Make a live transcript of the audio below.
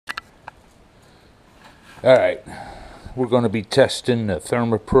Alright, we're going to be testing the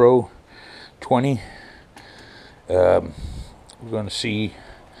ThermoPro 20. We're going to see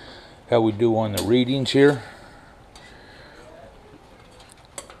how we do on the readings here.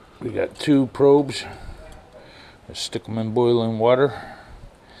 We got two probes. Let's stick them in boiling water.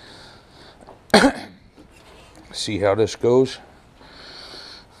 See how this goes.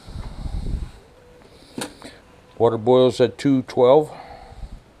 Water boils at 212.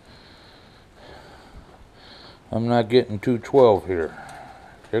 I'm not getting 212 here.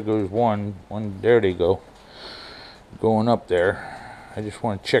 There goes one. There they go. Going up there. I just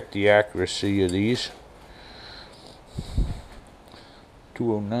want to check the accuracy of these.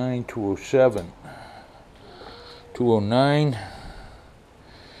 209, 207, 209,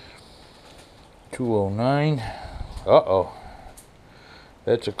 209. Uh-oh.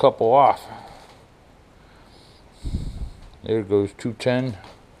 That's a couple off. There goes 210.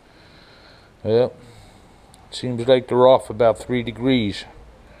 Yep. Seems like they're off about 3 degrees.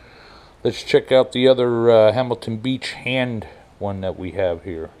 Let's check out the other Hamilton Beach hand one that we have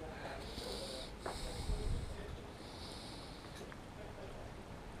here.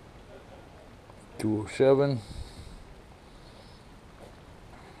 $207.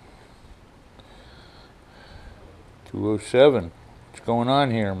 $207. What's going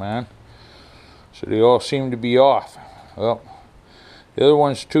on here, man? So they all seem to be off. Well, the other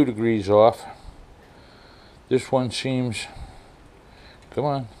one's 2 degrees off. This one seems, come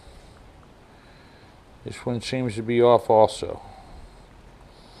on. This one seems to be off also.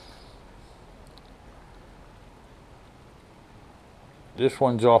 This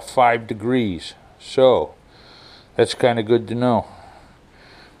one's off 5 degrees. So, that's kind of good to know.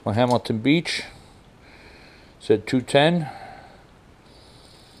 My Hamilton Beach said 210.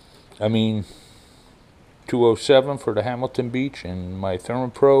 I mean, 207 for the Hamilton Beach, and my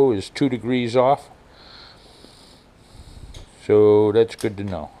ThermoPro is 2 degrees off. So that's good to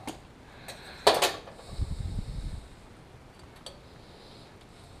know.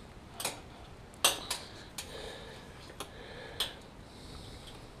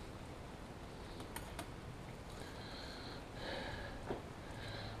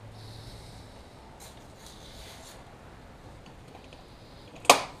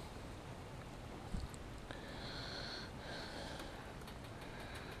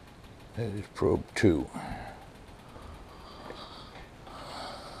 That is probe 2.